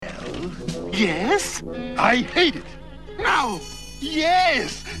Yes, I hate it. No.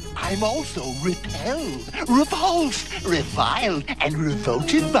 Yes, I'm also repelled, repulsed, reviled, and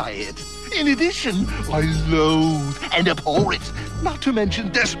revolted by it. In addition, I loathe and abhor it, not to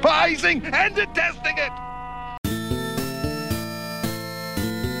mention despising and detesting it.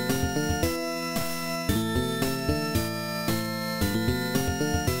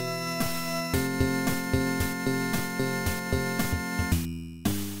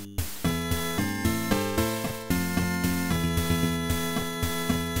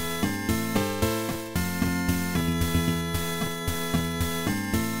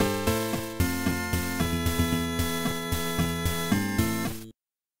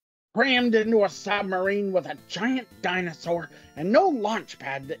 Crammed into a submarine with a giant dinosaur and no launch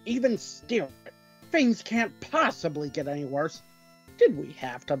pad to even steer it. Things can't possibly get any worse. Did we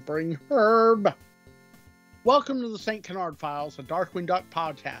have to bring Herb? Welcome to the St. Canard Files, a Darkwing Duck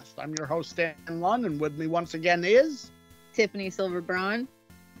podcast. I'm your host, Dan Lund, and with me once again is... Tiffany Silverbraun.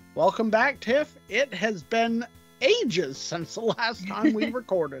 Welcome back, Tiff. It has been ages since the last time we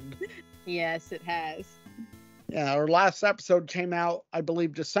recorded. Yes, it has. Yeah, our last episode came out, I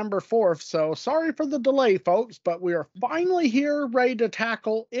believe, December 4th, so sorry for the delay, folks, but we are finally here ready to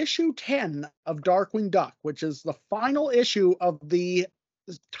tackle issue 10 of Darkwing Duck, which is the final issue of the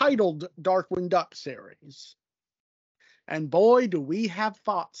titled Darkwing Duck series. And boy, do we have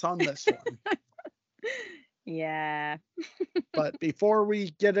thoughts on this one. Yeah. But before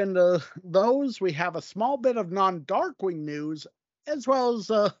we get into those, we have a small bit of non-Darkwing news, as well as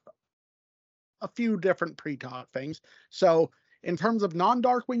a few different pre-talk things. So in terms of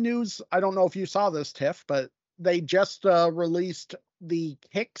non-Darkwing news, I don't know if you saw this, Tiff, but they just released the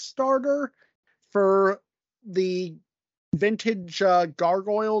Kickstarter for the vintage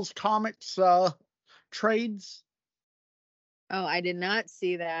Gargoyles comics trades. Oh, I did not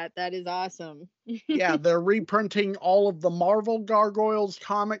see that. That is awesome. Yeah, they're reprinting all of the Marvel Gargoyles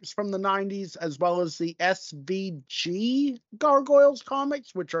comics from the 90s, as well as the SVG Gargoyles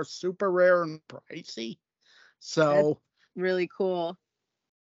comics, which are super rare and pricey. So that's really cool.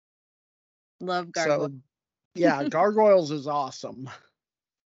 Love Gargoyles. So, yeah, Gargoyles is awesome.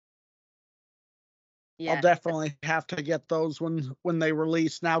 Yeah. I'll definitely have to get those when they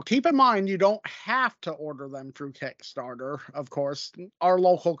release. Now, keep in mind, you don't have to order them through Kickstarter. Of course, our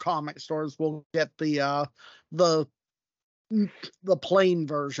local comic stores will get the plain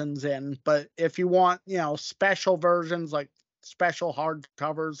versions in. But if you want, special versions like special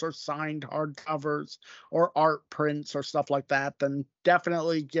hardcovers or signed hardcovers or art prints or stuff like that, then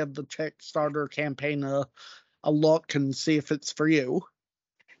definitely give the Kickstarter campaign a look and see if it's for you.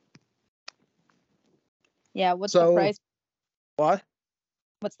 Yeah, what's the price? What?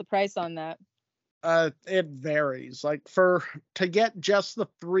 What's the price on that? It varies. Like to get just the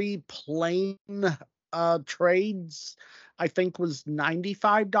 3 plain trades, I think was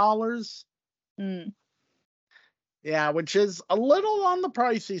 $95. Yeah, which is a little on the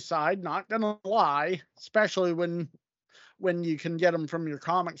pricey side, not gonna lie, especially when you can get them from your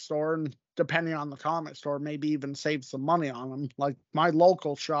comic store, and depending on the comic store, maybe even save some money on them. Like my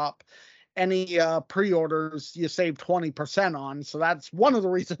local shop, any pre-orders you save 20% on. So that's one of the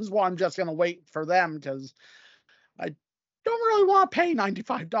reasons why I'm just going to wait for them, because I don't really want to pay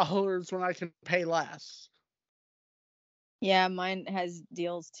 $95 when I can pay less. Yeah, mine has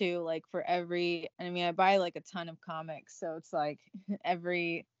deals too. Like I buy like a ton of comics. So it's like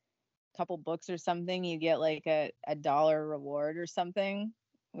every couple books or something, you get like a $1 reward or something,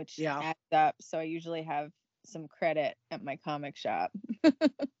 which adds up. So I usually have some credit at my comic shop.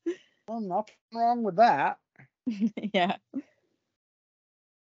 Well, nothing wrong with that. Yeah.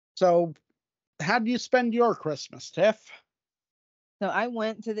 So, how do you spend your Christmas, Tiff? So I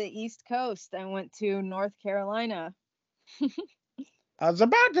went to the East Coast. I went to North Carolina. I was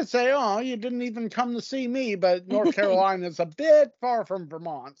about to say, you didn't even come to see me, but North Carolina is a bit far from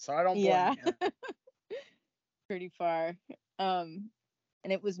Vermont, so I don't blame you. Pretty far. And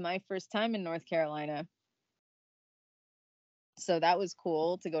it was my first time in North Carolina. So that was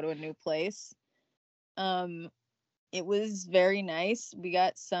cool to go to a new place. It was very nice. We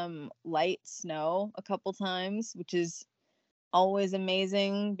got some light snow a couple times, which is always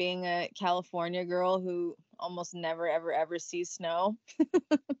amazing, being a California girl who almost never, ever sees snow.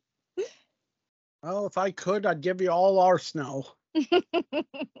 Well, if I could, I'd give you all our snow.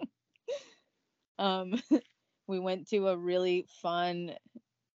 We went to a really fun,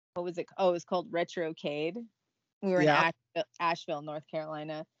 what was it? Oh, it was called Retrocade. We were in Asheville, North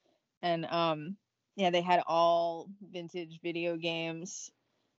Carolina. And they had all vintage video games,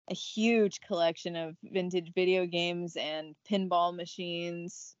 a huge collection of vintage video games and pinball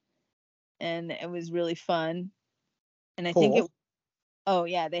machines. and it was really fun. And I think Cool.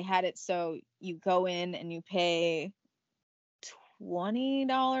 they had it so you go in and you pay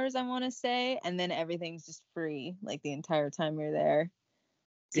 $20, I want to say, and then everything's just free, like the entire time you're there.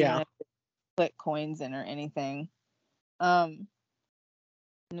 So you don't Yeah. have to put coins in or anything. And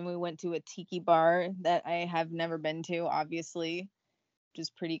then we went to a tiki bar that I have never been to, obviously, which is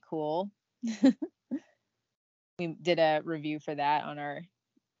pretty cool. We did a review for that on our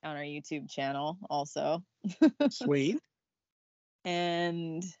YouTube channel also. Sweet.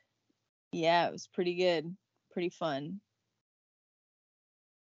 And yeah, it was pretty good, pretty fun.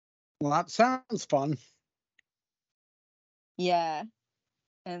 Well, that sounds fun. Yeah.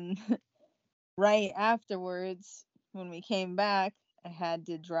 And right afterwards, when we came back, I had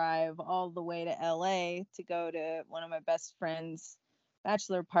to drive all the way to LA to go to one of my best friend's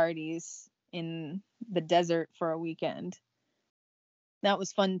bachelor parties in the desert for a weekend. That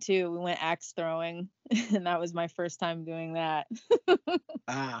was fun too. We went axe throwing, and that was my first time doing that.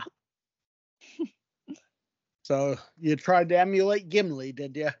 Ah. So you tried to emulate Gimli,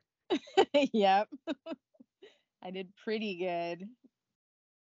 did you? Yep. I did pretty good.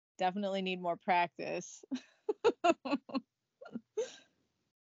 Definitely need more practice.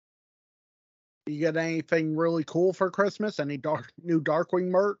 You get anything really cool for Christmas? Any new Darkwing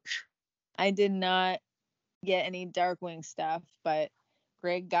merch? I did not get any Darkwing stuff, but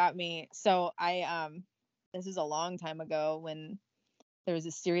Greg got me. So this is a long time ago when there was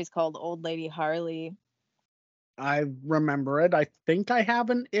a series called Old Lady Harley. I remember it. I think I have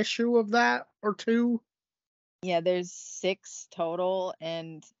an issue of that or two. Yeah, there's 6 total,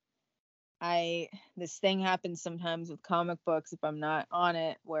 and this thing happens sometimes with comic books if I'm not on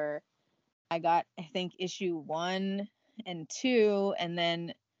it, where I got, I think, issue 1 and 2, and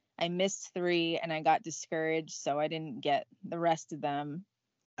then I missed 3 and I got discouraged, so I didn't get the rest of them.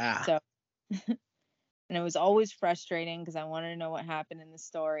 Ah. So and it was always frustrating because I wanted to know what happened in the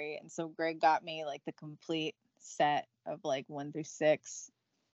story. And so Greg got me like the complete set of like 1 through 6.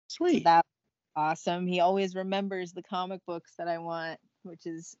 Sweet. So that was awesome. He always remembers the comic books that I want, which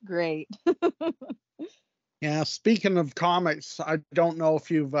is great. Yeah, speaking of comics, I don't know if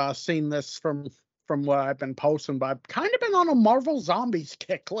you've seen this from what I've been posting, but I've kind of been on a Marvel Zombies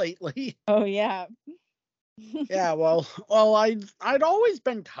kick lately. Oh yeah. Yeah, well, I'd always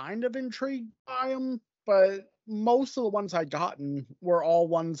been kind of intrigued by them, but most of the ones I'd gotten were all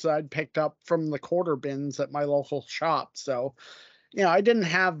ones that I'd picked up from the quarter bins at my local shop. So, I didn't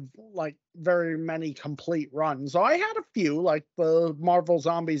have like very many complete runs. So I had a few, like the Marvel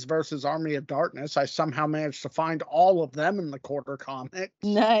Zombies versus Army of Darkness. I somehow managed to find all of them in the quarter comics.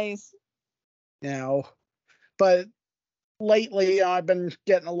 Nice. But lately I've been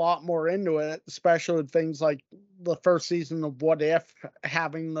getting a lot more into it, especially with things like the first season of What If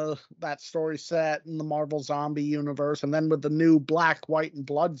having that story set in the Marvel Zombie universe, and then with the new Black, White, and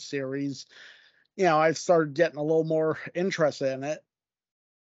Blood series, I started getting a little more interested in it.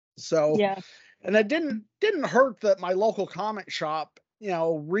 So, Yeah. and it didn't hurt that my local comic shop,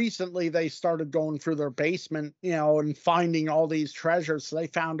 recently they started going through their basement, and finding all these treasures. So they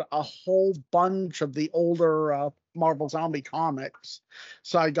found a whole bunch of the older Marvel Zombie comics.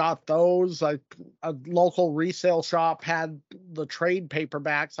 So I got those. A local resale shop had the trade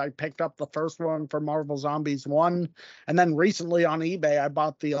paperbacks. I picked up the first one for Marvel Zombies 1. And then recently on eBay, I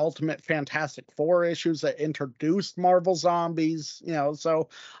bought the Ultimate Fantastic Four issues that introduced Marvel Zombies. So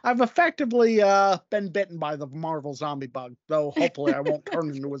I've effectively been bitten by the Marvel zombie bug, though hopefully I won't turn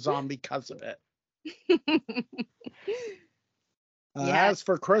into a zombie because of it. Yeah. As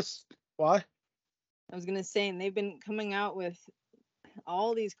for Chris, what? I was gonna say, and they've been coming out with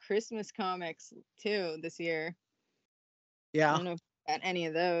all these Christmas comics too this year. I Yeah. don't know if you got any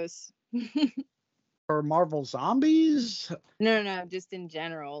of those. For Marvel Zombies? No, just in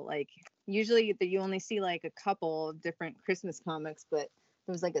general. Like usually you only see like a couple of different Christmas comics, but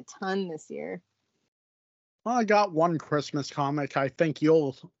there was like a ton this year. Well, I got one Christmas comic I think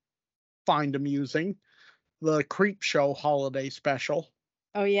you'll find amusing. The Creep Show Holiday Special.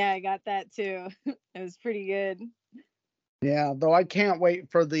 Oh yeah, I got that too. It was pretty good. Yeah, though I can't wait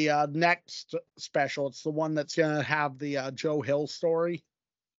for the next special. It's the one that's going to have the Joe Hill story.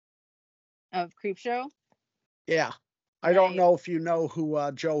 Of Creepshow? Yeah. I don't know if you know who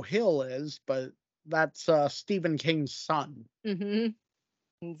Joe Hill is, but that's Stephen King's son.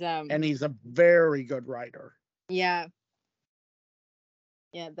 Mm-hmm. And he's a very good writer. Yeah.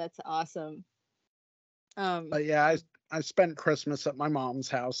 Yeah, that's awesome. But yeah, I spent Christmas at my mom's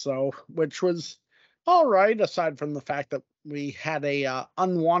house, so which was all right, aside from the fact that we had a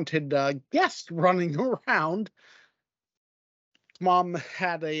unwanted guest running around. Mom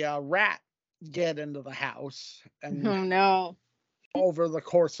had a rat get into the house. And Oh no. over the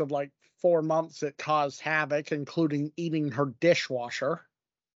course of like 4 months, it caused havoc, including eating her dishwasher.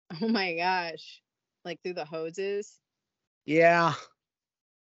 Oh my gosh. Like through the hoses? Yeah.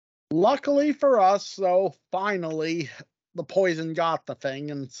 Luckily for us, though, finally, the poison got the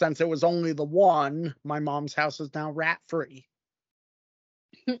thing. And since it was only the one, my mom's house is now rat free.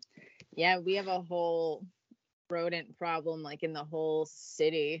 Yeah, we have a whole rodent problem like in the whole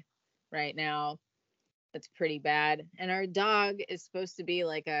city right now. That's pretty bad. And our dog is supposed to be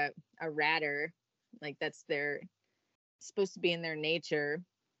like a ratter. Like that's their supposed to be in their nature.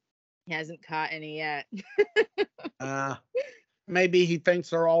 He hasn't caught any yet. Maybe he thinks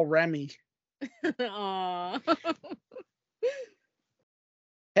they're all Remy. Aww.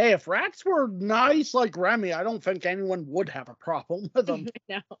 Hey, if rats were nice like Remy, I don't think anyone would have a problem with them.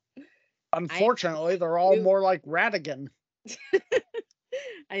 No. Unfortunately, they're all more like Ratigan.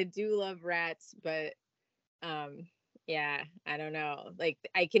 I do love rats, but yeah, I don't know. Like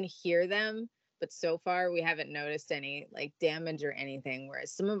I can hear them, but so far we haven't noticed any like damage or anything.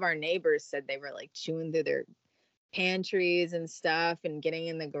 Whereas some of our neighbors said they were like chewing through their pantries and stuff and getting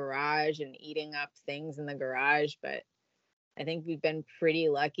in the garage and eating up things in the garage, but I think we've been pretty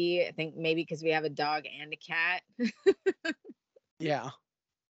lucky. I think maybe because we have a dog and a cat. Yeah.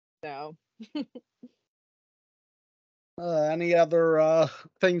 So any other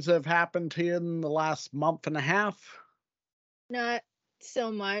things that have happened to you in the last month and a half? not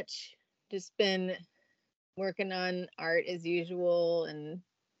so much. Just been working on art as usual and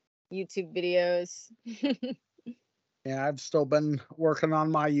YouTube videos. Yeah, I've still been working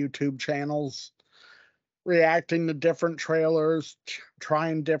on my YouTube channels, reacting to different trailers,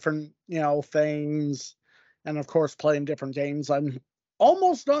 trying different, things, and of course playing different games. I'm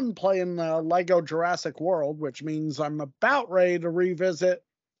almost done playing Lego Jurassic World, which means I'm about ready to revisit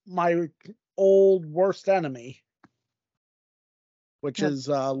my old worst enemy, which is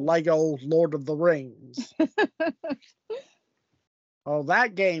Lego Lord of the Rings. Oh,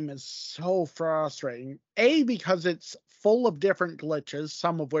 that game is so frustrating. A, because it's full of different glitches,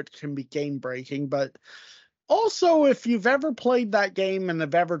 some of which can be game breaking, but also if you've ever played that game and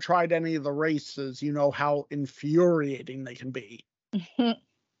have ever tried any of the races, you know how infuriating they can be.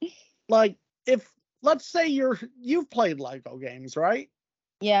 Like, if let's say you've played Lego games, right?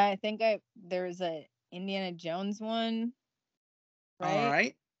 Yeah, I think there's a Indiana Jones one, right? All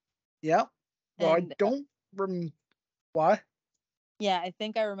right. Yep. Well, I And don't what? yeah, I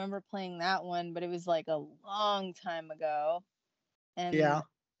think I remember playing that one, but it was like a long time ago. And Yeah.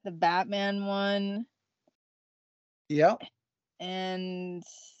 the Batman one, Yep. and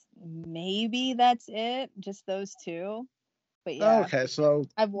maybe that's it, just those two. But yeah, Okay, so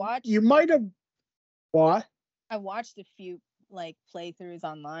I've watched you might have what? I watched a few like playthroughs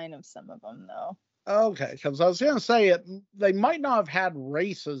online of some of them though. Okay, because I was going to say they might not have had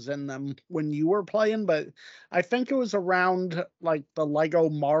races in them when you were playing, but I think it was around like the Lego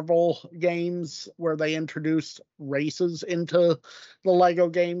Marvel games where they introduced races into the Lego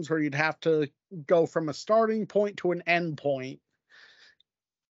games where you'd have to go from a starting point to an end point.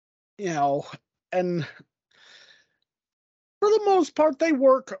 And for the most part, they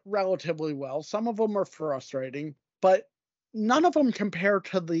work relatively well. Some of them are frustrating, but none of them compare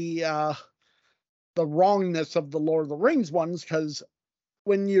to the wrongness of the Lord of the Rings ones, because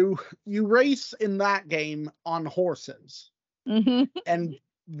when you race in that game on horses, and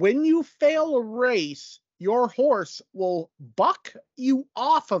when you fail a race, your horse will buck you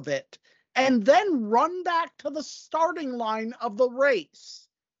off of it and then run back to the starting line of the race.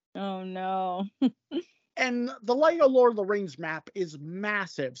 Oh no. And the Lego Lord of the Rings map is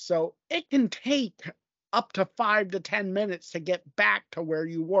massive, so it can take up to 5 to 10 minutes to get back to where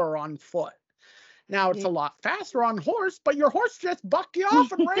you were on foot. Now, it's a lot faster on horse, but your horse just bucked you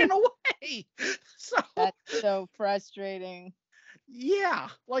off and ran away. So that's so frustrating. Yeah,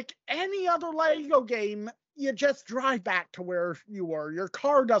 like any other Lego game, you just drive back to where you were. Your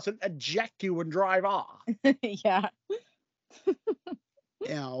car doesn't eject you and drive off. Yeah.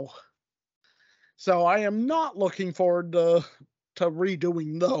 So I am not looking forward to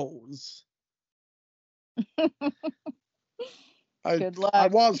redoing those. Good luck. I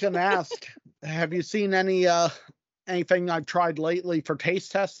was going to ask, have you seen anything I've tried lately for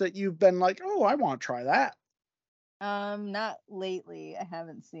taste tests that you've been like, oh, I want to try that? Not lately. I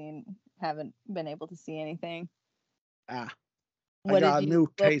haven't been able to see anything. What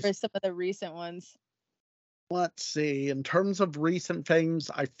were some of the recent ones? Let's see. In terms of recent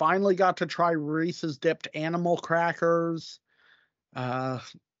things, I finally got to try Reese's dipped animal crackers. I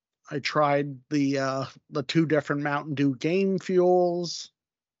tried the 2 different Mountain Dew game fuels.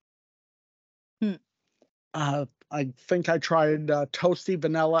 I think I tried toasty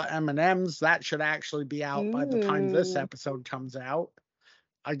vanilla M&Ms. That should actually be out by the time this Ooh. episode comes out.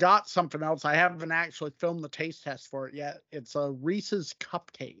 I got something else. I haven't actually filmed the taste test for it yet. It's a Reese's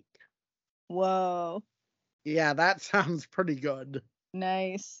cupcake. Whoa. Yeah, that sounds pretty good.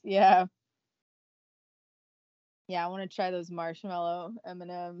 Nice. Yeah. Yeah, I want to try those marshmallow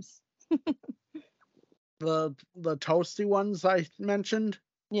M&Ms. The toasty ones I mentioned.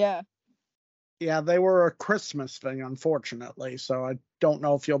 Yeah. Yeah, they were a Christmas thing, unfortunately. So I don't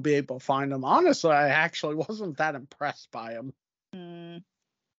know if you'll be able to find them. Honestly, I actually wasn't that impressed by them. Mm.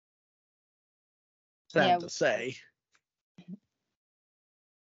 Sad Yeah. to say.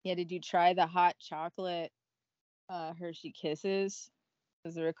 Yeah, did you try the hot chocolate Hershey Kisses?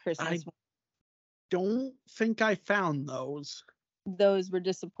 Those are a Christmas I one. don't think I found those. Those were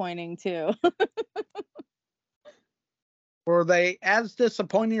disappointing too. Were they as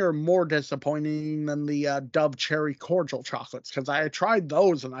disappointing or more disappointing than the Dove Cherry Cordial chocolates? Because I tried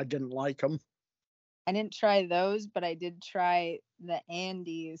those and I didn't like them. I didn't try those, but I did try the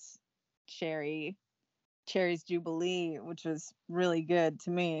Andes Cherry's Jubilee, which was really good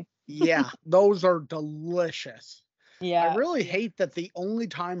to me. Yeah, those are delicious. I Yeah. really hate that the only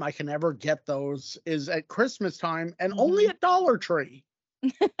time I can ever get those is at Christmas time and only Mhm. at Dollar Tree.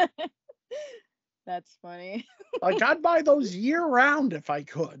 That's funny. Like, I'd buy those year round if I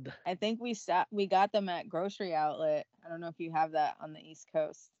could. I think we got them at Grocery Outlet. I don't know if you have that on the East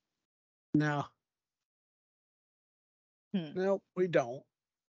Coast. No, Hmm. no, we don't.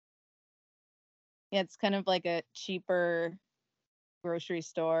 Yeah, it's kind of like a cheaper grocery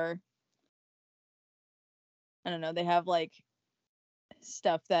store. I don't know. They have like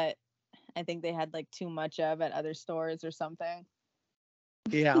stuff that I think they had like too much of at other stores or something.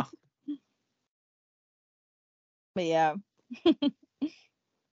 Yeah. But yeah.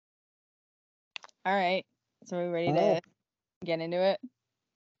 All right. So are we ready Oh, to get into it?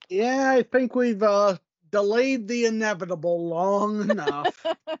 yeah, I think we've delayed the inevitable long enough.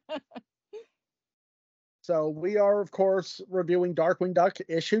 So we are, of course, reviewing Darkwing Duck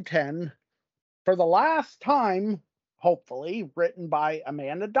issue 10 for the last time, hopefully, written by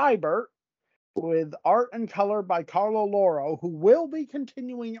Amanda Dibert, with art and color by Carlo Loro, who will be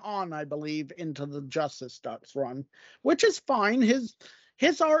continuing on, I believe, into the Justice Ducks run, which is fine. His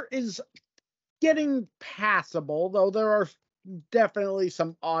art is getting passable, though there are definitely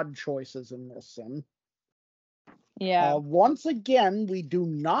some odd choices in this one. Yeah. Once again, we do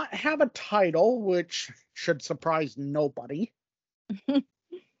not have a title, which should surprise nobody.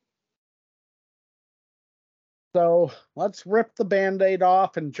 So let's rip the Band-Aid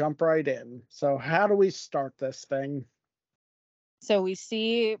off and jump right in. So how do we start this thing? So we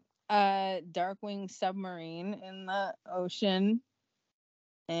see a Darkwing submarine in the ocean,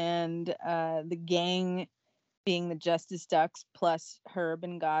 and the gang being the Justice Ducks plus Herb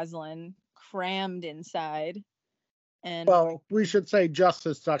and Goslin crammed inside. And Well, we should say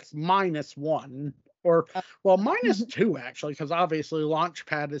Justice Ducks -1, or well, -2 actually, because obviously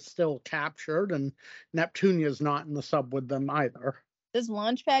Launchpad is still captured and Neptunia's not in the sub with them either. does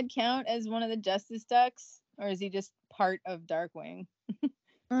Launchpad count as one of the Justice Ducks, or is he just part of Darkwing?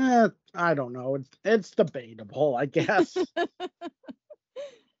 I don't know. It's debatable, I guess.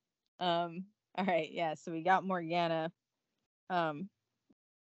 All right, yeah. So we got Morgana,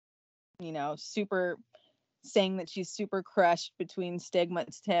 super saying that she's super crushed between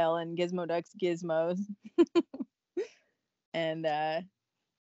Stigma's tail and Gizmo Duck's gizmos. And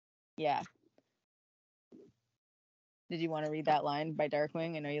yeah. Did you want to read that line by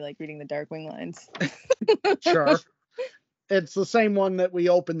Darkwing? I know you like reading the Darkwing lines. Sure. It's the same one that we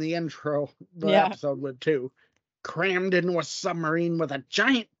opened the episode with too. Crammed into a submarine with a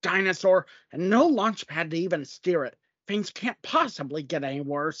giant dinosaur and no launch pad to even steer it. Things can't possibly get any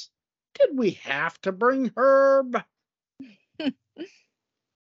worse. Did we have to bring Herb?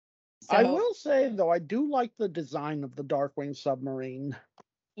 I will say, though, I do like the design of the Darkwing submarine.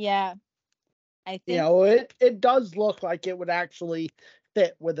 Yeah. I think, it does look like it would actually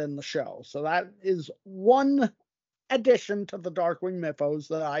fit within the show. So that is one addition to the Darkwing mythos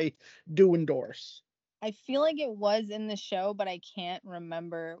that I do endorse. I feel like it was in the show, but I can't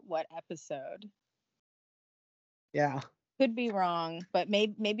remember what episode. Yeah. Could be wrong, but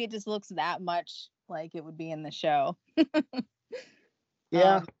maybe it just looks that much like it would be in the show.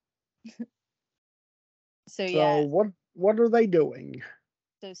 Yeah. So yeah. What are they doing?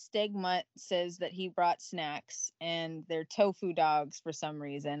 So Stigmut says that he brought snacks and they're tofu dogs for some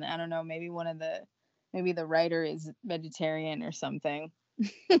reason. I don't know, maybe the writer is vegetarian or something.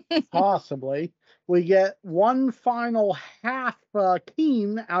 Possibly. We get one final half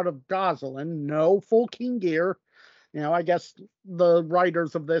keen out of Gosselin. No full keen gear. I guess the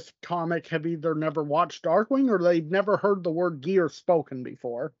writers of this comic have either never watched Darkwing or they've never heard the word gear spoken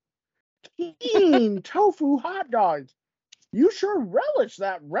before. Keen tofu hot dogs. You sure relish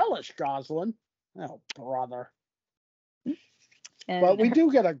that relish, Gosselin. Oh, brother. But we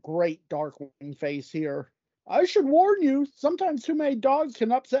do get a great Darkwing face here. I should warn you, sometimes too many dogs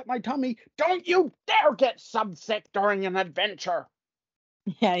can upset my tummy. Don't you dare get subsick during an adventure.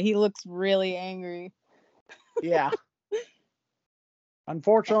 Yeah, he looks really angry. Yeah.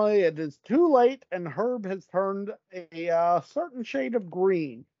 Unfortunately, it is too late, and Herb has turned a certain shade of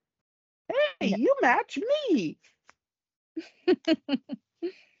green. Hey, Yeah. you match me!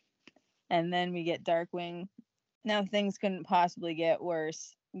 And then we get Darkwing. Now things couldn't possibly get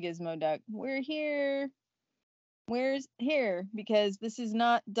worse. Gizmo Duck, we're here. Where's here? Because this is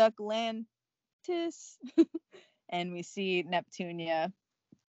not Ducklantis. And we see Neptunia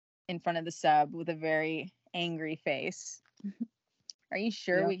in front of the sub with a very angry face. Are you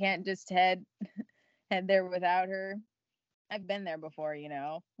sure we can't just head there without her? I've been there before,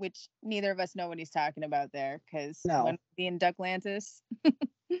 which neither of us know what he's talking about there, because when we in Ducklantis.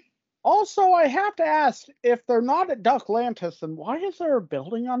 Also, I have to ask, if they're not at Ducklantis, then why is there a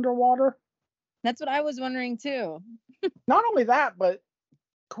building underwater? That's what I was wondering too. Not only that, but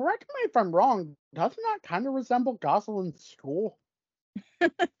correct me if I'm wrong, doesn't that kind of resemble Gosalyn's school?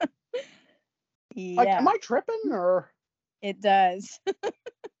 Yeah. Like, am I tripping, or? It does.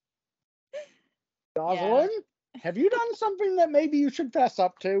 Gosalyn, have you done something that maybe you should fess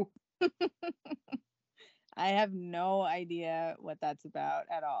up to? I have no idea what that's about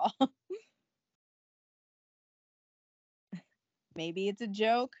at all. Maybe it's a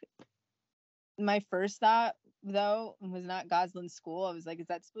joke. My first thought, though, was not Gosalyn's school. I was like, is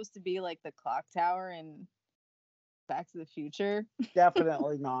that supposed to be like the clock tower in Back to the Future?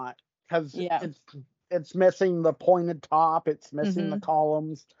 Definitely not, because it's missing the pointed top. It's missing the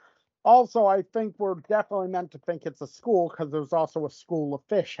columns. Also, I think we're definitely meant to think it's a school because there's also a school of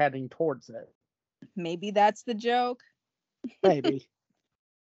fish heading towards it. Maybe that's the joke. Maybe.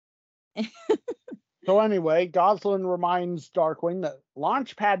 So anyway, Gosalyn reminds Darkwing that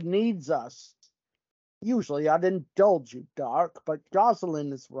Launchpad needs us. Usually I'd indulge you, Dark, but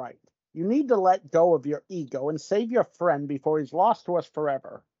Gosalyn is right. You need to let go of your ego and save your friend before he's lost to us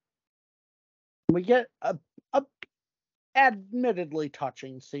forever. We get a admittedly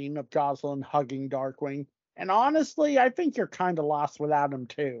touching scene of Gosalyn hugging Darkwing, and honestly, I think you're kind of lost without him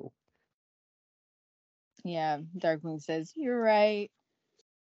too. Yeah, Darkwing says, you're right.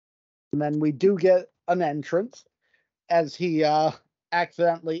 And then we do get an entrance as he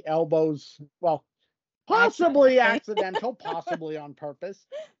accidentally elbows, well, possibly accidental, possibly on purpose.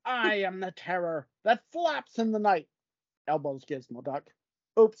 I am the terror that flaps in the night. Elbows Gizmo Duck.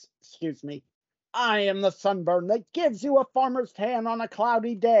 Oops, excuse me. I am the sunburn that gives you a farmer's tan on a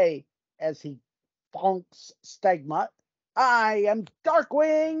cloudy day. As he bonks Stegmutt. I am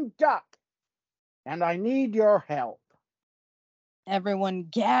Darkwing Duck, and I need your help. Everyone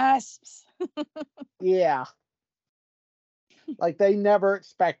gasps. Yeah. Like they never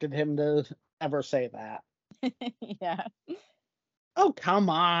expected him to ever say that. Yeah. Oh, come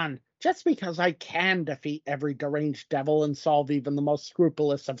on. Just because I can defeat every deranged devil and solve even the most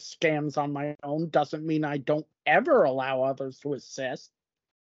scrupulous of scams on my own doesn't mean I don't ever allow others to assist.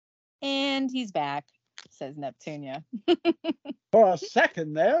 And he's back, says Neptunia. For a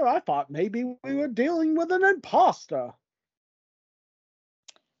second there, I thought maybe we were dealing with an imposter.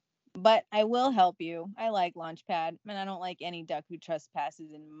 But I will help you. I like Launchpad, and I don't like any duck who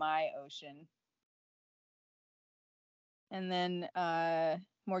trespasses in my ocean. And then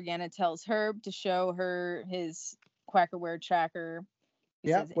Morgana tells Herb to show her his Quackerware tracker.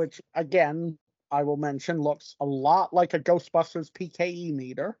 Yeah, which, again, I will mention, looks a lot like a Ghostbusters PKE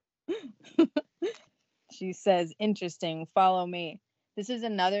meter. She says, interesting, follow me. This is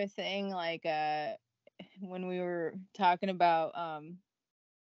another thing, like when we were talking about,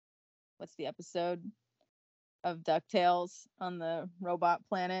 what's the episode of DuckTales on the robot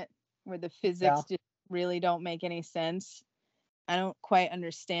planet, where the physics just really don't make any sense. I don't quite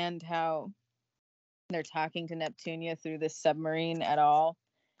understand how they're talking to Neptunia through this submarine at all.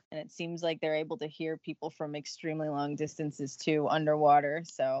 And it seems like they're able to hear people from extremely long distances too underwater.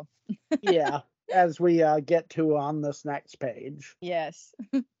 So yeah, as we get to on this next page. Yes.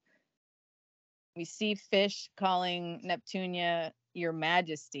 We see Fish calling Neptunia Your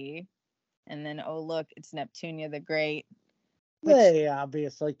Majesty. And then, oh, look, it's Neptunia the Great. They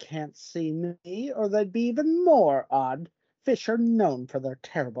obviously can't see me, or they'd be even more odd. Fish are known for their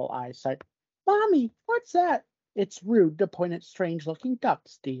terrible eyesight. Mommy, what's that? It's rude to point at strange-looking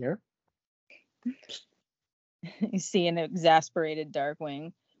ducks, dear. You see an exasperated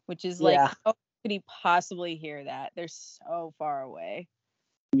Darkwing, which is like, Yeah. how could he possibly hear that? They're so far away.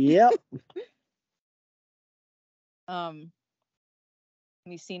 Yep.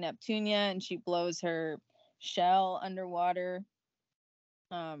 We see Neptunia, and she blows her shell underwater.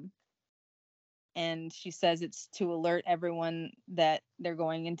 And she says it's to alert everyone that they're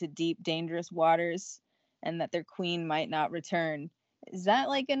going into deep, dangerous waters and that their queen might not return. Is that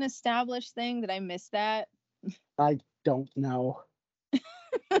like an established thing? Did I miss that? I don't know.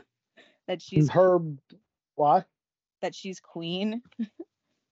 That she's what? That she's queen?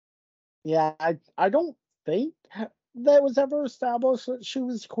 Yeah, I don't think that was ever established that she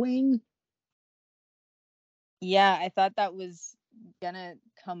was queen. Yeah, I thought that was gonna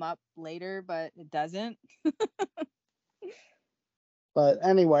come up later, but it doesn't. But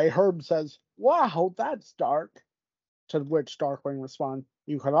anyway, Herb says, "Wow, that's dark." To which Darkwing responds,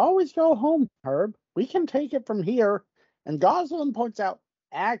 "You could always go home, Herb. We can take it from here." And Goslin points out,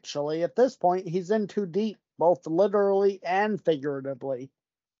 actually, at this point, he's in too deep, both literally and figuratively.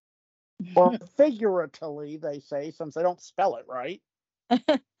 Or figuratively, they say, since they don't spell it right.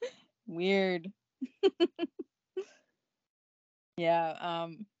 Weird. Yeah.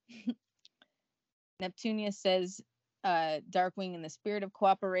 Neptunia says, Darkwing, in the spirit of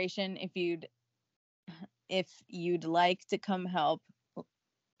cooperation, if you'd like to come help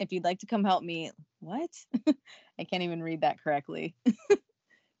me, what? I can't even read that correctly.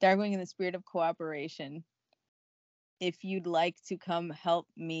 Darkwing, in the spirit of cooperation, if you'd like to come help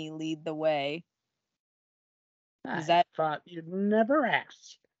me lead the way. I thought you'd never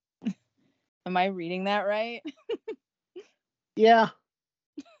ask. Am I reading that right? Yeah.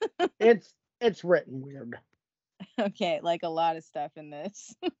 It's written weird. Okay, like a lot of stuff in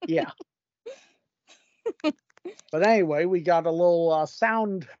this. Yeah. But anyway, we got a little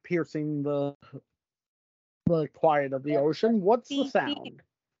sound piercing the quiet of the ocean. What's the sound?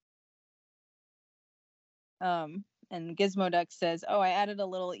 And Gizmoduck says, "Oh, I added a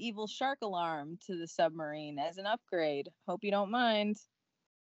little evil shark alarm to the submarine as an upgrade. Hope you don't mind."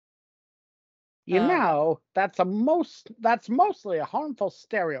 You know, that's mostly a harmful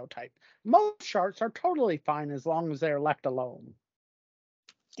stereotype. Most sharks are totally fine as long as they're left alone.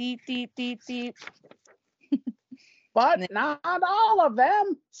 Deep, deep, deep, deep. But not all of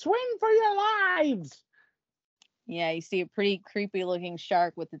them. Swim for your lives. Yeah, you see a pretty creepy looking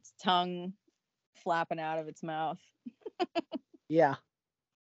shark with its tongue flapping out of its mouth. Yeah.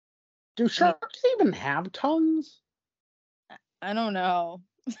 Do sharks even have tongues? I don't know.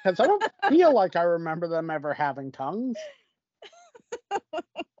 Because I don't feel like I remember them ever having tongues.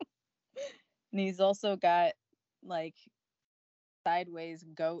 And he's also got like sideways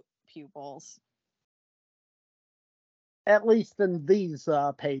goat pupils. At least in these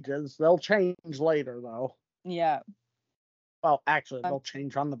pages. They'll change later, though. Yeah. Well, actually, they'll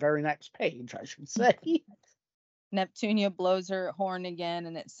change on the very next page, I should say. Neptunia blows her horn again,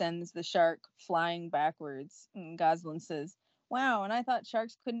 and it sends the shark flying backwards. And Goslin says, "Wow, and I thought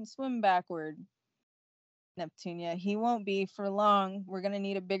sharks couldn't swim backward." Neptunia, "He won't be for long. We're going to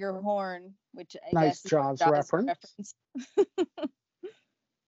need a bigger horn," which I nice guess is Jaws reference.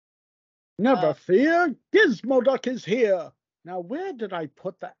 Never fear, Gizmoduck is here. Now, where did I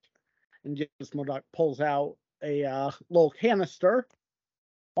put that? And Gizmoduck pulls out a little canister.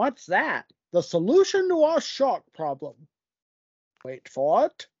 What's that? The solution to our shark problem. Wait for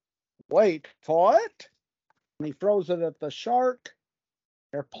it. Wait for it. And he throws it at the shark.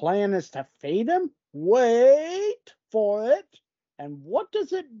 Their plan is to feed him? Wait for it. And what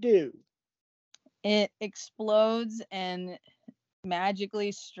does it do? It explodes and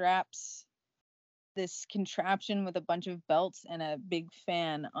magically straps this contraption with a bunch of belts and a big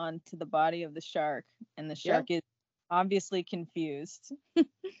fan onto the body of the shark. And the shark is obviously confused.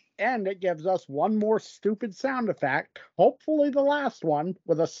 And it gives us one more stupid sound effect, hopefully the last one,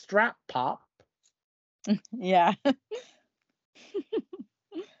 with a strap pop. Yeah.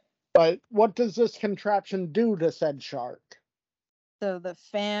 But what does this contraption do to said shark? So the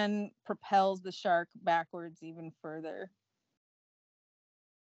fan propels the shark backwards even further.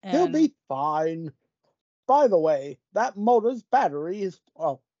 He'll be fine. By the way, that motor's battery is...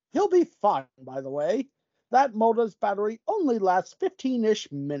 Well, he'll be fine, by the way. That motor's battery only lasts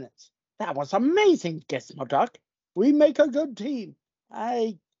 15-ish minutes. That was amazing, Gizmoduck. We make a good team.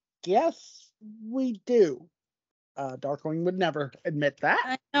 I guess we do. Darkwing would never admit that.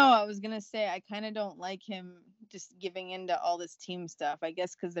 I know, I was going to say, I kind of don't like him just giving into all this team stuff. I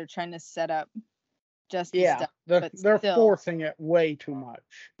guess because they're trying to set up just the Yeah, stuff, but they're still, forcing it way too much.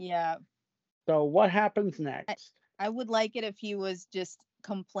 yeah. So what happens I, next? I would like it if he was just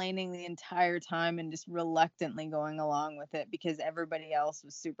complaining the entire time and just reluctantly going along with it because everybody else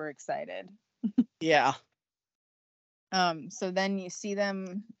was super excited. Yeah. So then you see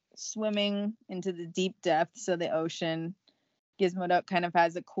them swimming into the deep depths of the ocean. Gizmo Duck kind of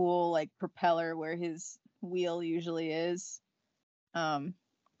has a cool like propeller where his wheel usually is.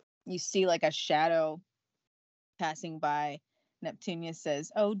 You see like a shadow passing by. Neptunia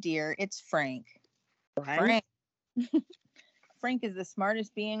says, "Oh dear, it's Frank." Frank? Frank is the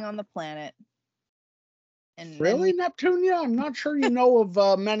smartest being on the planet. And Really, then Neptunia? I'm not sure you know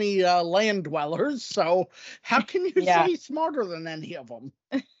of many land dwellers, so how can you yeah, say he's smarter than any of them?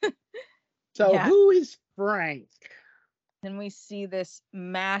 So yeah. who is Frank? Then we see this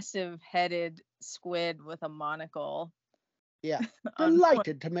massive headed squid with a monocle. Yeah. On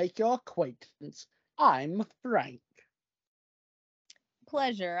Delighted to make your acquaintance. I'm Frank.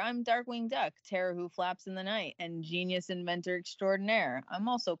 pleasure. I'm Darkwing Duck, terror who flaps in the night, and genius inventor extraordinaire. I'm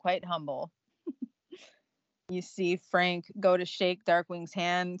also quite humble. You see Frank go to shake Darkwing's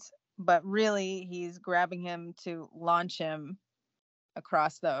hand, but really he's grabbing him to launch him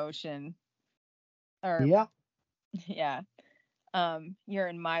across the ocean. Or Yeah. yeah. You're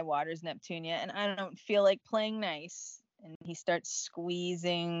in my waters, Neptunia, and I don't feel like playing nice. And he starts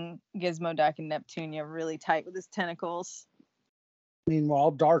squeezing Gizmo Duck and Neptunia really tight with his tentacles.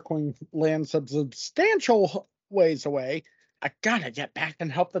 Meanwhile, Darkwing lands some substantial ways away. I gotta get back and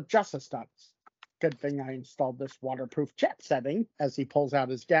help the Justice Ducks. Good thing I installed this waterproof jet setting as he pulls out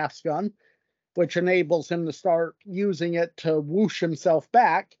his gas gun, which enables him to start using it to whoosh himself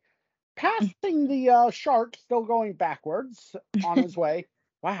back, passing the shark still going backwards on his way.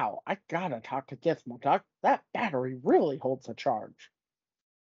 Wow, I gotta talk to Gizmo Duck. That battery really holds a charge.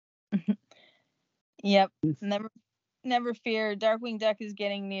 Yep. Never fear. Darkwing Duck is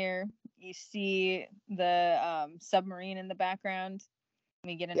getting near. You see the submarine in the background.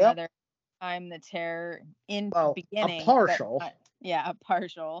 We get Yep. another I'm the Terror in Well, beginning. a partial. But yeah, a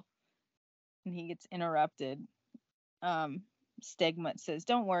partial. And he gets interrupted. Stigmut says,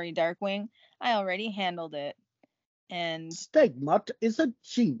 "Don't worry, Darkwing. I already handled it." And Stigmut is a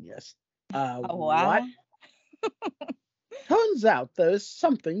genius. oh, What? wow. Turns out there's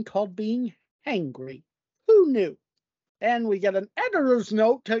something called being hangry. Who knew? And we get an editor's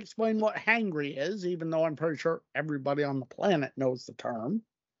note to explain what hangry is, even though I'm pretty sure everybody on the planet knows the term.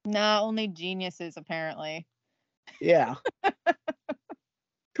 No, only geniuses, apparently. Yeah.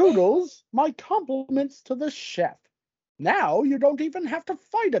 Toodles, my compliments to the chef. Now you don't even have to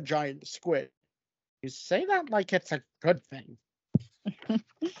fight a giant squid. You say that like it's a good thing.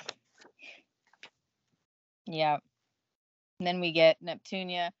 Yeah. And then we get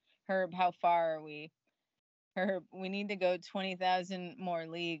Neptunia. Herb, how far are we? Herb, we need to go 20,000 more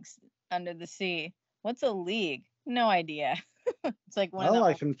leagues under the sea. What's a league? No idea. It's like one of Well, the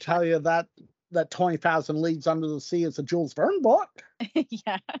I can tell you that 20,000 Leagues Under the Sea is a Jules Verne book.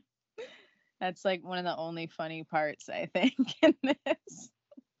 yeah. That's like one of the only funny parts, I think, in this.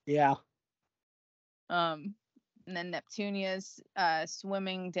 Yeah. And then Neptunia's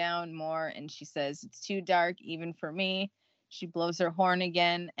swimming down more, and she says, "It's too dark even for me." She blows her horn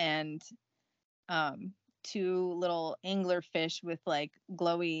again, and two little anglerfish with like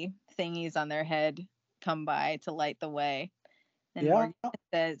glowy thingies on their head come by to light the way. And Yeah. Morgan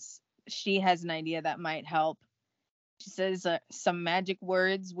says she has an idea that might help. She says some magic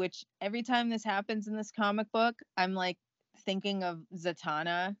words, which every time this happens in this comic book, I'm like thinking of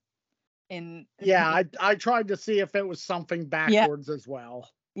Zatanna. Yeah, I tried to see if it was something backwards as well.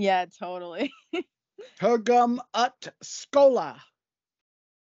 Yeah, totally. Turgum ut Scola,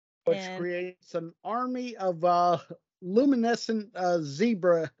 which creates an army of luminescent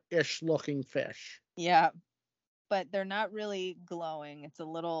zebra-ish looking fish. Yeah, but they're not really glowing. It's a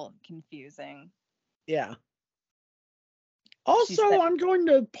little confusing. Yeah. Also, I'm going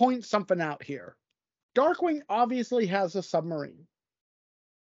to point something out here. Darkwing obviously has a submarine.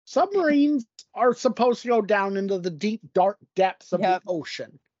 Submarines are supposed to go down into the deep, dark depths of the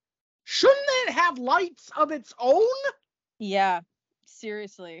ocean. Shouldn't it have lights of its own? Yeah,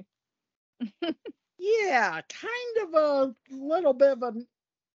 seriously. Yeah, kind of a little bit of an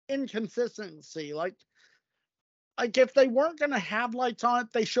inconsistency. Like if they weren't going to have lights on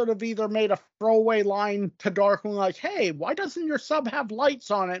it, they should have either made a throwaway line to Darkwing like, "Hey, why doesn't your sub have lights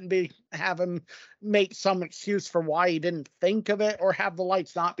on it?" and have him make some excuse for why he didn't think of it, or have the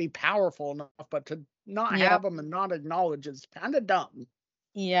lights not be powerful enough, but to not have them and not acknowledge is kind of dumb.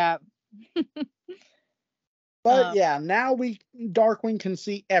 Yeah. But yeah, now Darkwing can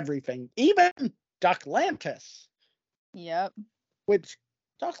see everything, even Ducklantis, Yep. which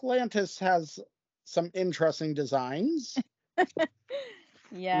Ducklantis has some interesting designs.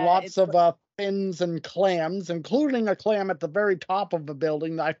 Yeah, Lots of fins and clams, including a clam at the very top of the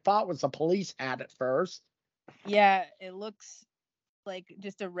building that I thought was a police hat at first. yeah, it looks like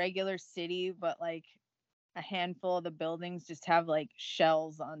just a regular city, but like a handful of the buildings just have like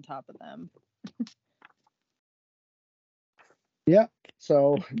shells on top of them. Yep.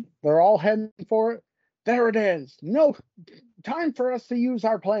 So they're all heading for it. There it is. No time for us to use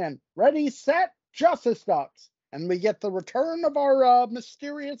our plan. Ready, set, Justice Ducks. And we get the return of our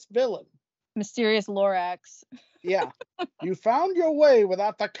mysterious villain. Mysterious Lorax. Yeah. You found your way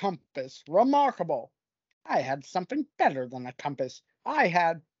without the compass. Remarkable. I had something better than a compass. I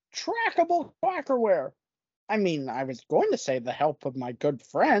had trackable quackerware. I mean, I was going to say the help of my good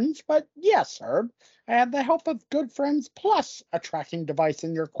friends, but yes, Herb, I had the help of good friends plus a tracking device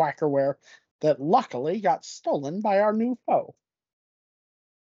in your quackerware that luckily got stolen by our new foe.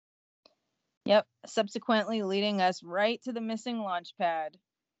 Yep. Subsequently leading us right to the missing launch pad.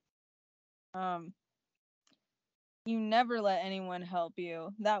 You never let anyone help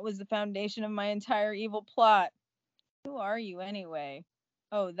you. That was the foundation of my entire evil plot. Who are you anyway?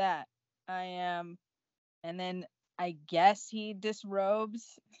 Oh, that. I am. And then I guess he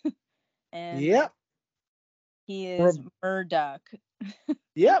disrobes. And Yep, he is Re- Murdoch.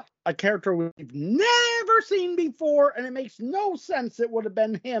 yep, a character we've never seen before, and it makes no sense it would have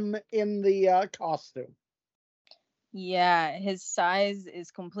been him in the costume. Yeah, his size is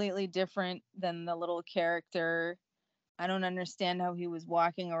completely different than the little character. I don't understand how he was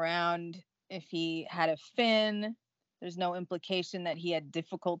walking around if he had a fin. There's no implication that he had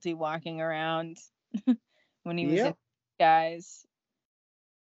difficulty walking around when he was in Yep, guys.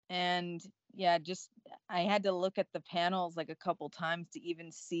 And yeah, just I had to look at the panels like a couple times to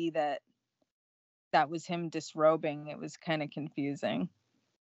even see that that was him disrobing. It was kind of confusing.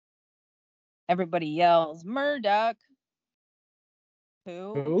 Everybody yells, Murdoch.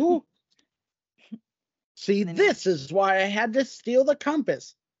 Who? who? See, And then this is why I had to steal the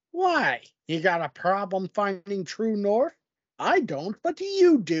compass. Why? You got a problem finding true north? I don't, but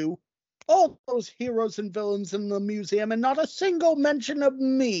you do. All those heroes and villains in the museum, and not a single mention of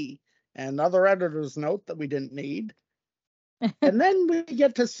me. And another editor's note that we didn't need. And then we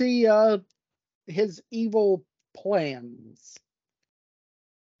get to see his evil plans,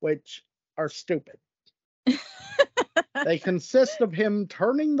 which are stupid. They consist of him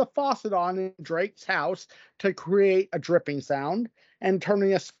turning the faucet on in Drake's house to create a dripping sound, and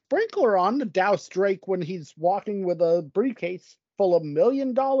turning a sprinkler on to douse Drake when he's walking with a briefcase full of $1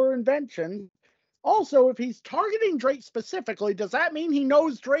 million inventions. Also, if he's targeting Drake specifically, does that mean he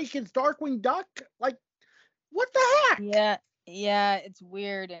knows Drake is Darkwing Duck? Like, what the heck? yeah, it's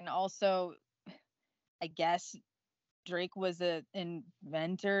weird. And also, I guess Drake was a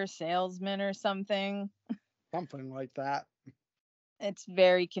inventor, salesman or something. Something like that. It's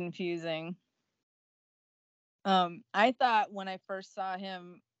very confusing. I thought when I first saw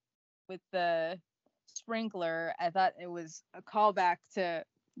him with the sprinkler, I thought it was a callback to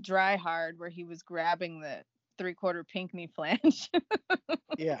Dry Hard where he was grabbing the 3/4 Pinkney flange.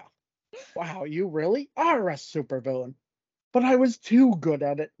 Yeah. Wow, you really are a supervillain. But I was too good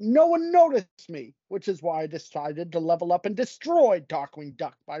at it. No one noticed me, which is why I decided to level up and destroy Darkwing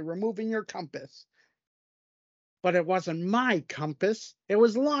Duck by removing your compass. But it wasn't my compass, it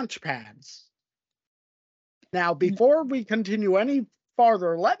was Launchpad's. Now, before we continue any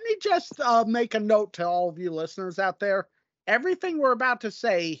farther, let me just make a note to all of you listeners out there. Everything we're about to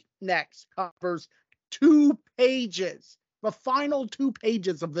say next covers 2 pages, the final 2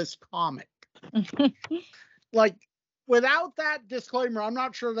 pages of this comic. Like, without that disclaimer, I'm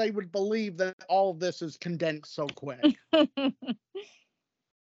not sure they would believe that all of this is condensed so quick.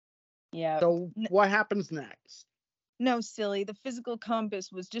 Yeah. So, what happens next? No, silly. The physical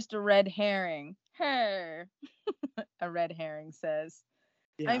compass was just a red herring. Her. A red herring says.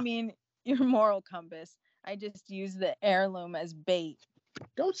 Yeah. I mean, your moral compass. I just use the heirloom as bait.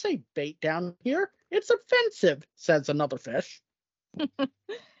 Don't say bait down here. It's offensive, says another fish.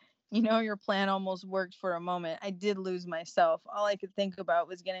 You know, your plan almost worked for a moment. I did lose myself. All I could think about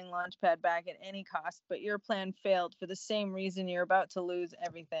was getting Launchpad back at any cost, but your plan failed for the same reason you're about to lose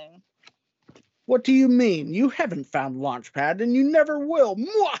everything. What do you mean? You haven't found Launchpad, and you never will.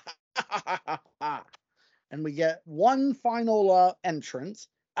 And we get one final entrance.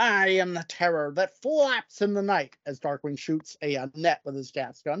 I am the terror that flaps in the night as Darkwing shoots a net with his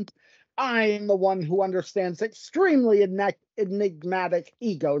gas gun. I am the one who understands extremely enigmatic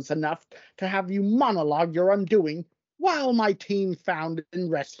egos enough to have you monologue your undoing while my team found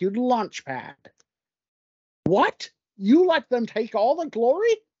and rescued Launchpad. What? You let them take all the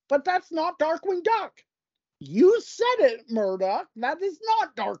glory? But that's not Darkwing Duck. You said it, Murdoch. That is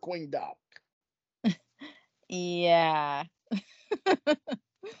not Darkwing Duck. Yeah.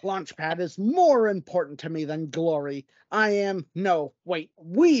 Launchpad is more important to me than glory.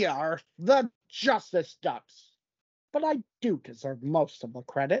 We are the Justice Ducks. But I do deserve most of the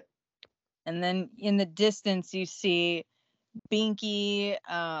credit. And then in the distance, you see Binky,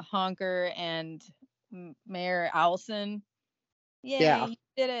 Honker, and Mayor Owlson. Yay, Yeah. you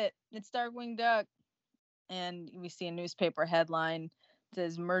did it. It's Darkwing Duck. And we see a newspaper headline that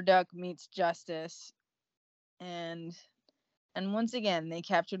says Murdoch meets justice. And once again, they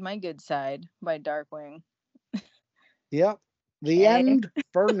captured my good side by Darkwing. Yep. The end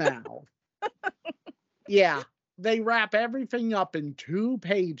for now. Yeah. They wrap everything up in 2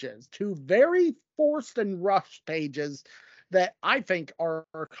 pages, 2 very forced and rushed pages that I think are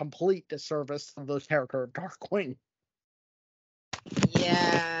a complete disservice of the character of Darkwing.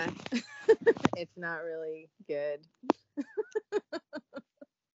 Yeah. It's not really good.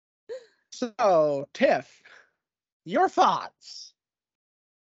 So, Tiff, your thoughts?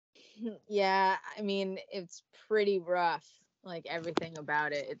 Yeah, I mean, it's pretty rough. Like everything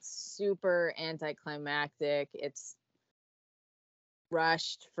about it. It's super anticlimactic. It's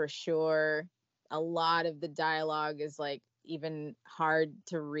rushed for sure. A lot of the dialogue is like even hard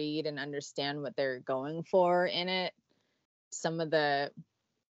to read and understand what they're going for in it. Some of the,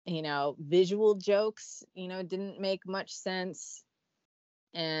 visual jokes, didn't make much sense.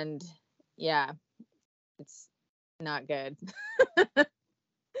 And yeah, it's not good.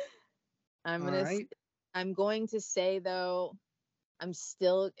 I'm going to say though,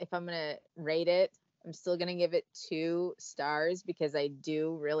 if I'm gonna rate it, I'm still gonna give it 2 stars because I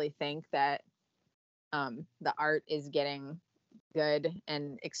do really think that the art is getting good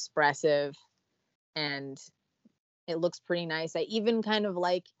and expressive, and it looks pretty nice. I even kind of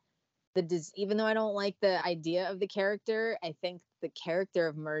like even though I don't like the idea of the character, I think the character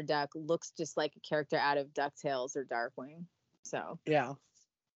of Murdoch looks just like a character out of DuckTales or Darkwing. So yeah,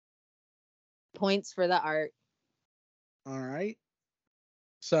 points for the art. All right.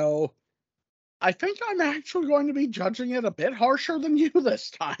 So I think I'm actually going to be judging it a bit harsher than you this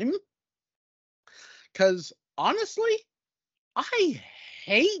time. Because honestly, I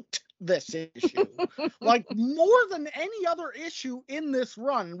hate this issue. Like more than any other issue in this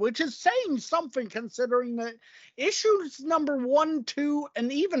run, which is saying something considering that issues number 1, 2,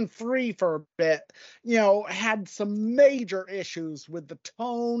 and even 3 for a bit, had some major issues with the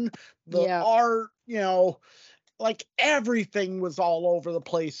tone, the art, like everything was all over the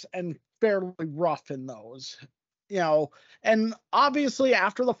place and fairly rough in those. And obviously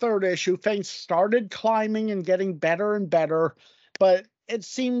after the 3rd issue, things started climbing and getting better and better. But it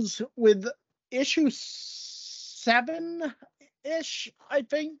seems with issue 7-ish, I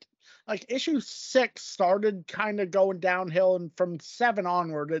think, like issue 6 started kind of going downhill, and from 7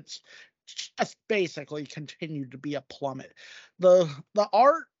 onward, it's just basically continued to be a plummet. The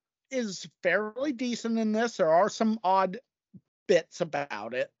art is fairly decent in this. There are some odd bits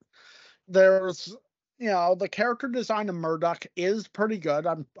about it. There's the character design of Murdoch is pretty good.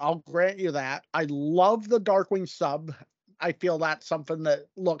 I'll grant you that. I love the Darkwing sub. I feel that's something that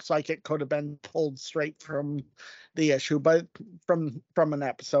looks like it could have been pulled straight from the issue, but from an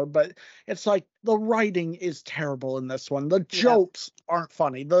episode. But it's like the writing is terrible in this one. The jokes aren't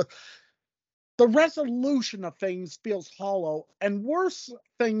funny. The resolution of things feels hollow, and worst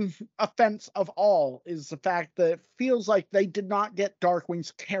offense of all is the fact that it feels like they did not get Darkwing's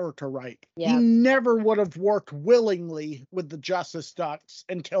character right. He never would have worked willingly with the Justice Ducks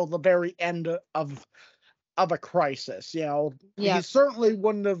until the very end of a crisis. He certainly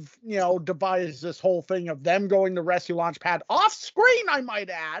wouldn't have devised this whole thing of them going to rescue Launchpad off screen, I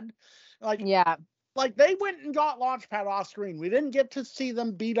might add. Like they went and got Launchpad off screen. We didn't get to see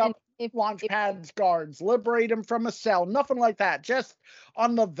them beat up Launchpad's guards, liberate him from a cell, nothing like that. Just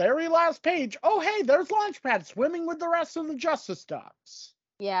on the very last page, oh hey, there's Launchpad swimming with the rest of the Justice Ducks.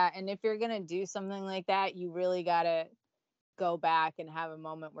 Yeah, and if you're gonna do something like that, you really gotta go back and have a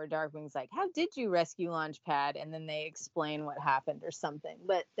moment where Darkwing's like, how did you rescue Launchpad? And then they explain what happened or something.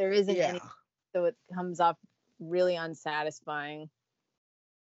 But there isn't any, so it comes off really unsatisfying.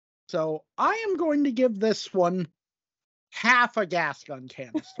 So I am going to give this one half a gas gun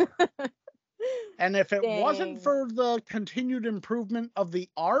canister. And if it wasn't for the continued improvement of the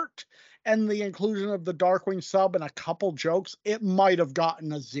art and the inclusion of the Darkwing sub and a couple jokes, it might have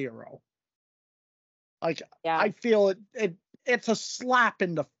gotten a 0. Like I feel it's a slap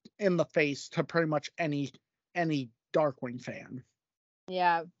in the face to pretty much any Darkwing fan.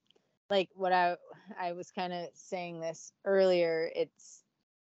 Yeah. like what I was kind of saying this earlier,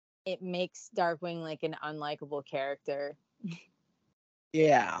 it makes Darkwing like an unlikable character.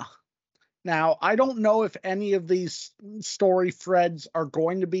 Yeah. Now, I don't know if any of these story threads are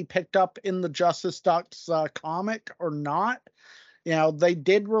going to be picked up in the Justice Ducks comic or not. You know, they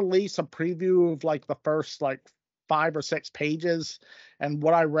did release a preview of like the first like 5 or 6 pages, and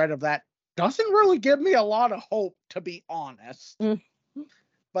what I read of that doesn't really give me a lot of hope, to be honest.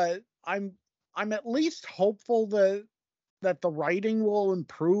 But I'm at least hopeful that the writing will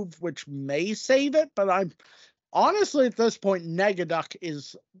improve, which may save it. But I'm honestly at this point, Negaduck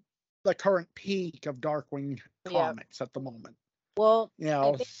is the current peak of Darkwing comics at the moment. Well, You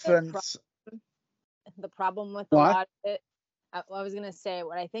know, since the problem with a what? lot of it, I was gonna say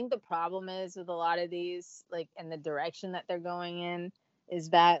what I think the problem is with a lot of these, like, and the direction that they're going in, is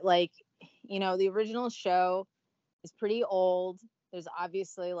that, like, you know, the original show is pretty old. There's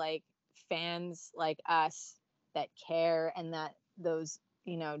obviously like fans like us that care, and that those,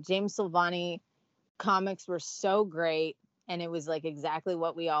 you know, James Silvani comics were so great, and it was like exactly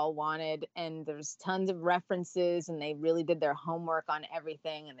what we all wanted, and there's tons of references, and they really did their homework on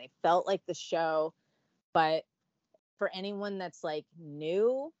everything, and they felt like the show. But for anyone that's like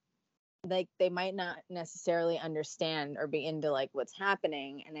new, like they might not necessarily understand or be into like what's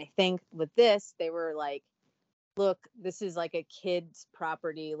happening. And I think with this, they were like, look, this is like a kid's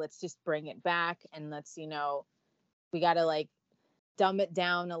property, let's just bring it back, and let's, you know, we got to like dumb it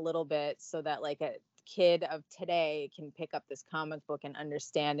down a little bit so that like a kid of today can pick up this comic book and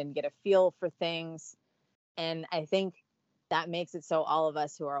understand and get a feel for things. And I think that makes it so all of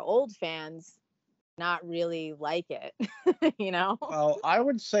us who are old fans not really like it. You know? Well, I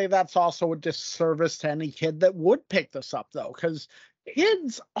would say that's also a disservice to any kid that would pick this up, though, because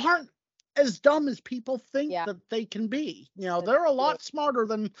kids aren't as dumb as people think that they can be. You know, they're a lot smarter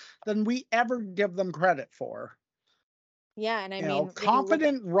than we ever give them credit for. Yeah, and I You mean, know,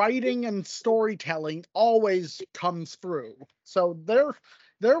 confident writing and storytelling always comes through. So there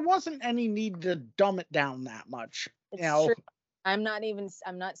wasn't any need to dumb it down that much. It's you know, true. I'm not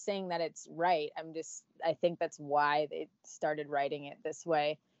saying that it's right. I think that's why they started writing it this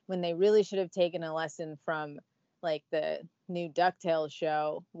way, when they really should have taken a lesson from like the new DuckTales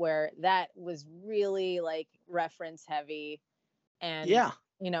show, where that was really like reference heavy and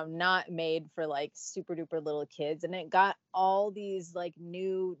you know, not made for like super duper little kids, and it got all these like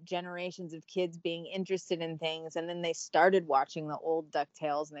new generations of kids being interested in things, and then they started watching the old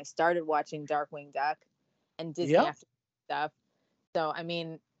DuckTales, and they started watching Darkwing Duck and Disney after stuff. So I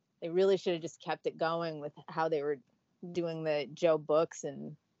mean, they really should have just kept it going with how they were doing the Joe books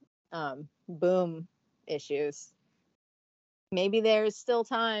and Boom issues. Maybe there's still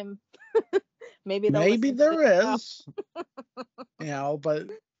time. Maybe there is. You know, but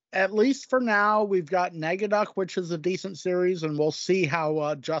at least for now, we've got Negaduck, which is a decent series, and we'll see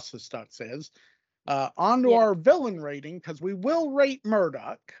how Justice Ducks is. On to our villain rating, because we will rate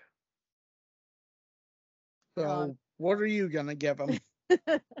Murdoch. So, what are you going to give him?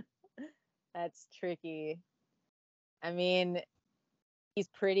 That's tricky. I mean, he's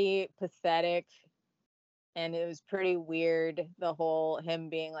pretty pathetic, and it was pretty weird, the whole him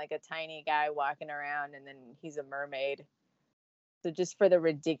being like a tiny guy walking around and then he's a mermaid. So just for the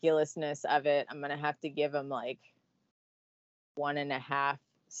ridiculousness of it, I'm gonna have to give him like 1.5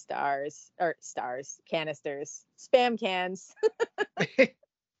 canisters, spam cans.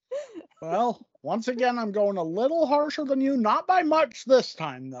 Well, once again, I'm going a little harsher than you, not by much this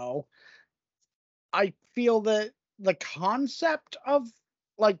time, though. I feel that the concept of,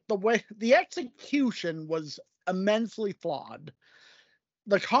 like, the way the execution was immensely flawed.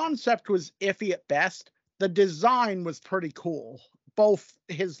 The concept was iffy at best. The design was pretty cool. Both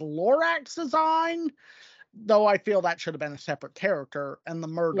his Lorax design, though I feel that should have been a separate character, and the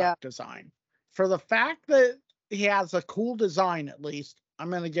Murdoch design. For the fact that he has a cool design, at least, I'm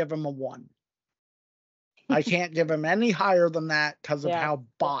going to give him a 1. I can't give him any higher than that because of how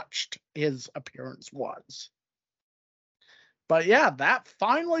botched his appearance was. But yeah, that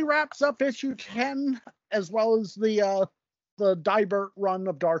finally wraps up issue 10, as well as the Dybert run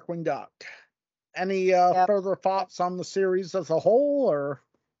of Darkwing Duck. Any further thoughts on the series as a whole, or?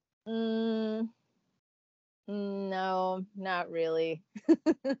 No, not really.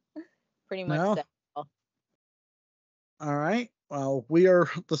 Pretty much No? that. All right. Well, we are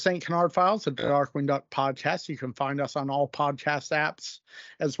the St. Canard Files, a Darkwing Duck podcast. You can find us on all podcast apps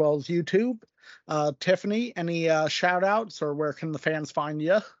as well as YouTube. Tiffany, any shout outs, or where can the fans find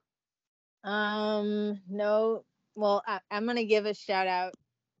you? No. Well, I'm going to give a shout out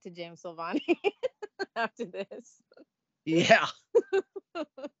to James Silvani after this. Yeah.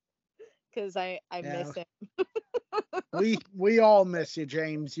 because I Yeah. miss him. We all miss you,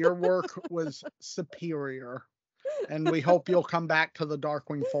 James. Your work was superior, and we hope you'll come back to the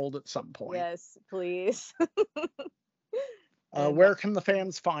Darkwing fold at some point. Yes, please. And Where can the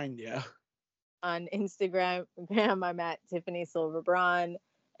fans find you? on Instagram, I'm at Tiffany Silverbraun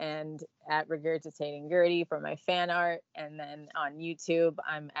and at Regurgitating Gertie for my fan art. And then on YouTube,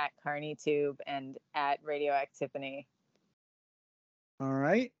 I'm at CarneyTube and at Radioactivity. All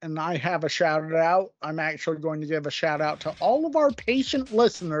right. And I have a shout out. I'm actually going to give a shout out to all of our patient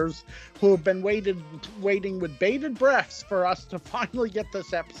listeners who have been waiting with bated breaths for us to finally get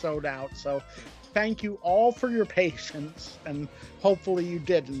this episode out. So thank you all for your patience, and hopefully you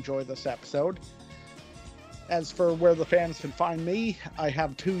did enjoy this episode. As for where the fans can find me, I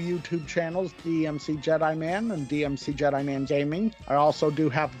have 2 YouTube channels, DMC Jedi Man and DMC Jedi Man Gaming. I also do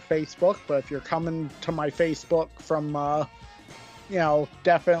have a Facebook, but if you're coming to my Facebook from,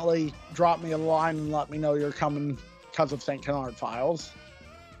 definitely drop me a line and let me know you're coming because of St. Kennard Files.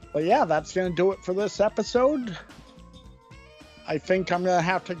 But yeah, that's going to do it for this episode. I think I'm going to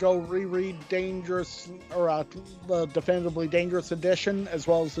have to go reread the Definitively Dangerous edition, as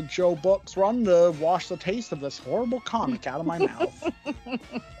well as the Joe Books run, to wash the taste of this horrible comic out of my mouth.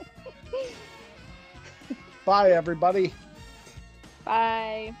 Bye, everybody.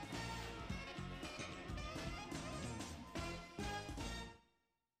 Bye.